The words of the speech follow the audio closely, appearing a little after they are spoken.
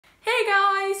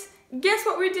guess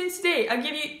what we're doing today? I'll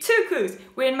give you 2 clues.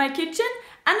 We're in my kitchen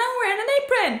and I'm wearing an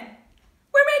apron.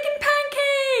 We're making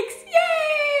pancakes!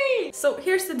 Yay! So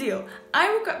here's the deal.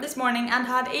 I woke up this morning and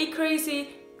had a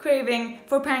crazy craving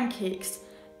for pancakes.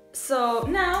 So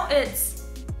now it's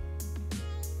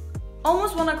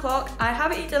almost 1 o'clock. I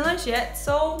haven't eaten lunch yet,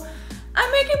 so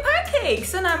I'm making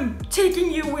pancakes and I'm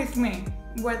taking you with me.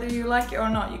 Whether you like it or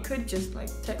not, you could just like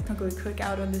technically cook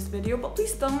out of this video, but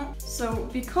please don't. So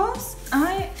because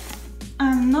I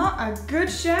am not a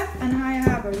good chef and I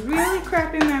have a really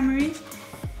crappy memory,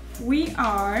 we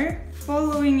are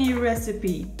following a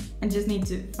recipe. I just need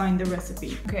to find the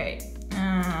recipe. Okay,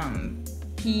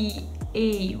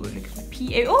 P-A, we're looking for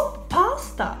P-A, oh,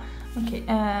 pasta. Okay,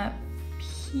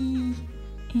 P-A,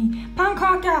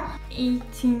 pancake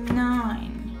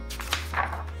 89.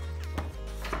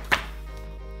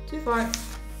 Too far.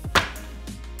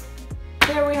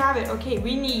 There we have it. Okay,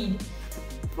 we need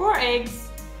 4 eggs,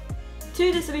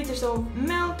 2 deciliters of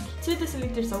milk, 2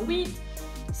 deciliters of wheat,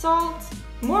 salt,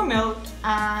 more milk,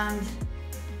 and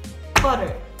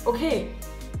butter. Okay.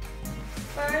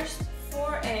 First,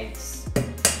 4 eggs.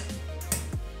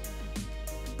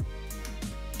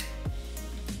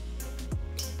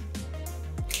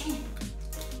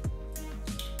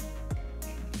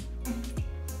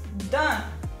 Done.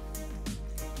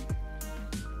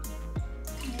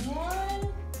 1,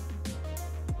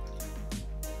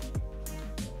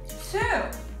 2.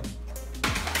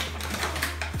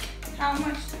 How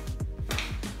much?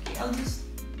 Okay, I'll just.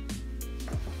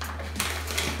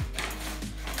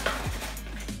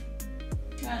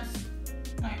 That's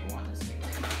like 1 to 6.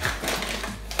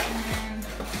 And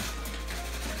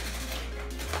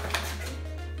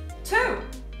 2.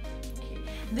 Okay.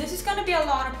 This is gonna be a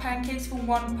lot of pancakes for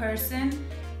 1 person.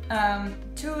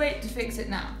 Too late to fix it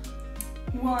now.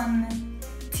 1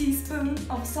 teaspoon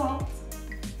of salt.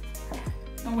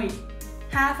 No wait,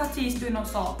 half a teaspoon of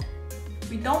salt.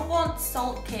 We don't want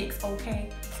salt cakes, okay?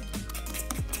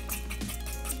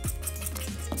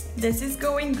 This is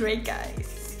going great,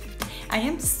 guys. I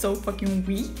am so fucking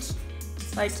weak.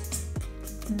 Like,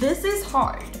 this is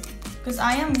hard because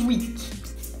I am weak.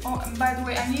 Oh, and by the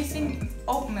way, I'm using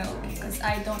oat milk because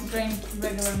I don't drink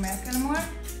regular milk anymore.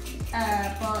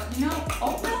 But you know,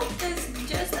 oat milk is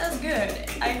just as good.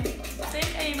 I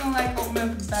think I even like oat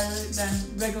milk better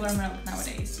than regular milk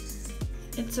nowadays.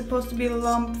 It's supposed to be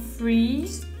lump-free.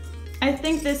 I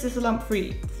think this is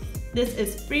lump-free. This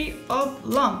is free of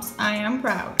lumps. I am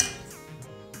proud.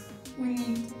 We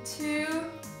need 2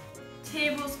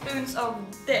 tablespoons of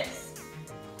this.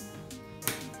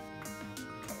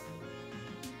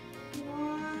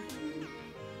 1,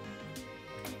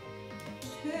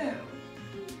 2.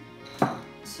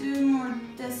 2 more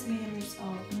deciliters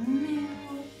of milk.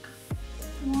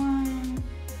 1,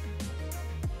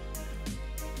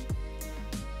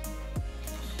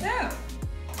 2.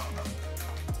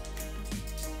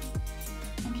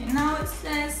 Okay, now it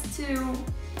says to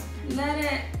let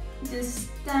it just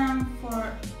stand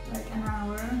for like an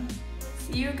hour.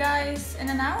 See you guys in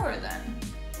an hour then.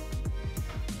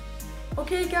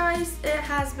 Okay guys, it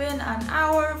has been an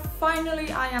hour.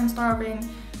 Finally, I am starving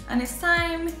and it's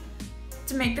time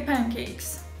to make the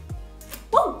pancakes.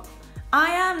 Woo!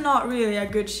 I am not really a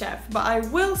good chef, but I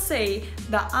will say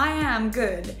that I am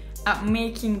good at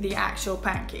making the actual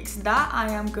pancakes. That I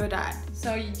am good at.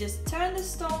 So you just turn the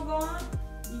stove on,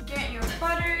 you get your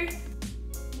butter,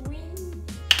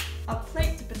 a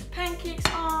plate to put the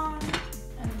pancakes on,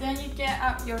 and then you get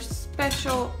out your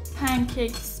special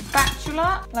pancake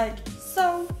spatula, like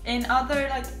so. In other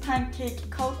like pancake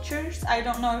cultures, I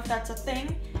don't know if that's a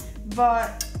thing,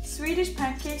 but Swedish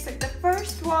pancakes, like the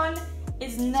first one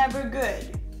is never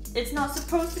good. It's not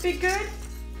supposed to be good.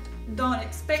 Don't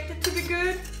expect it to be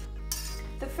good.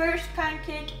 The first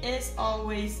pancake is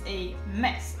always a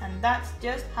mess, and that's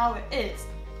just how it is.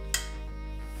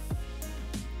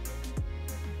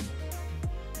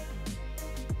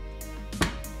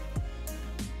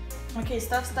 Okay,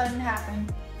 stuff's starting to happen.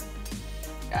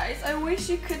 Guys, I wish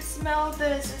you could smell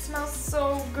this. It smells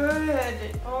so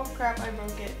good. Oh crap, I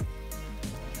broke it.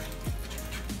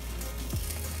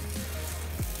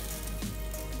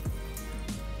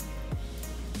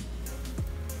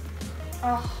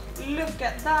 Oh, look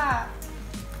at that.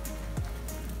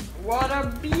 What a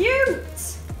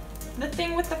beaut! The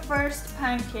thing with the first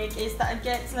pancake is that it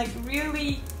gets like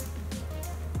really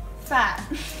fat.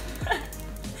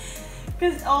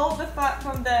 Because all the fat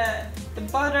from the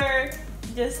butter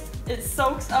it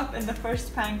soaks up in the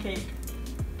first pancake.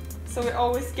 So it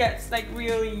always gets like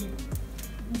really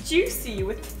juicy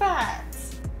with fat.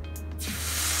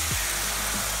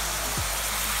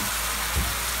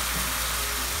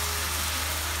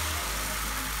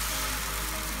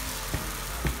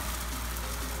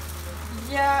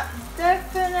 Yeah,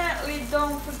 definitely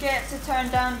don't forget to turn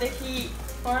down the heat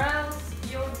or else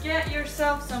you'll get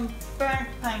yourself some burnt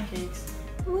pancakes.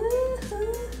 Ooh,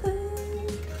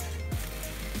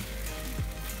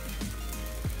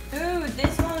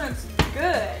 this one looks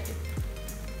good.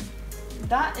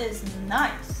 That is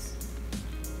nice.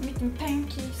 Making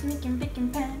pancakes, making bacon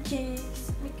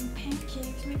pancakes, making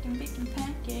pancakes, making bacon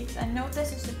pancakes. I know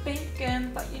this is a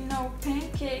bacon, but you know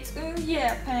pancakes. Ooh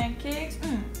yeah, pancakes.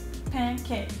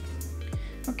 Pancakes.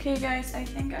 Okay guys, I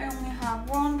think I only have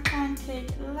one pancake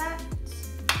left.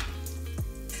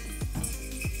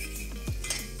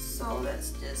 So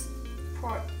let's just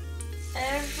pour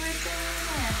everything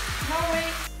in. No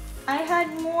wait, I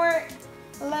had more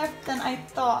left than I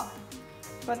thought,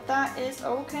 but that is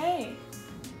okay.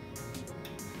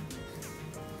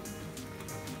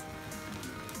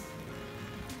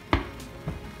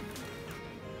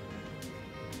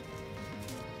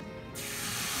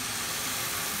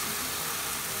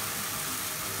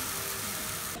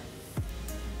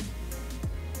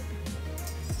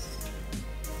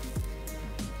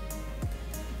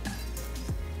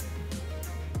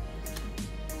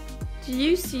 Do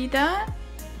you see that?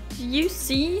 Do you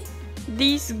see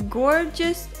these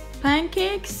gorgeous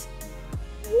pancakes?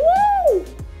 Woo!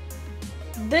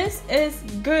 This is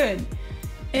good.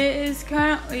 It is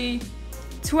currently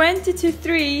 20 to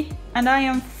 3 and I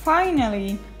am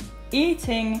finally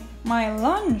eating my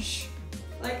lunch.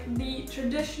 Like the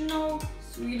traditional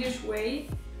Swedish way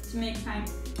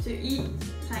to eat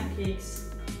pancakes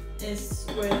is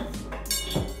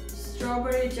with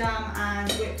strawberry jam and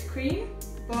whipped cream.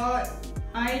 But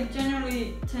I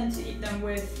generally tend to eat them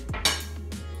with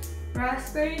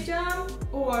raspberry jam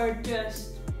or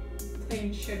just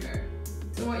plain sugar.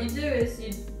 So what you do is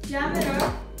you jam it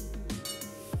up,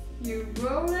 you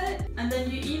roll it, and then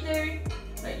you either,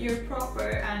 like you're proper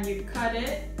and you cut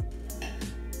it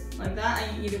like that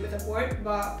and you eat it with a fork,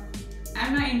 but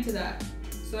I'm not into that.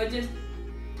 So I just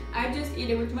eat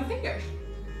it with my fingers.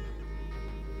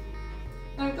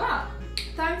 Like that.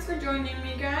 Thanks for joining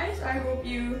me guys. I hope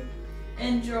you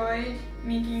enjoyed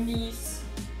making these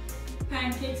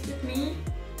pancakes with me.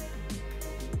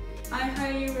 I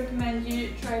highly recommend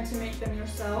you try to make them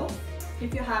yourself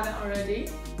if you haven't already.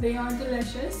 They are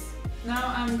delicious.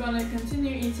 Now I'm gonna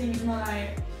continue eating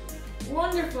my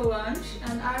wonderful lunch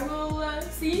and I will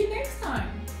see you next time.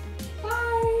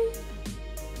 Bye!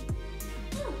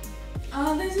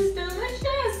 Oh, this is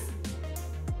delicious!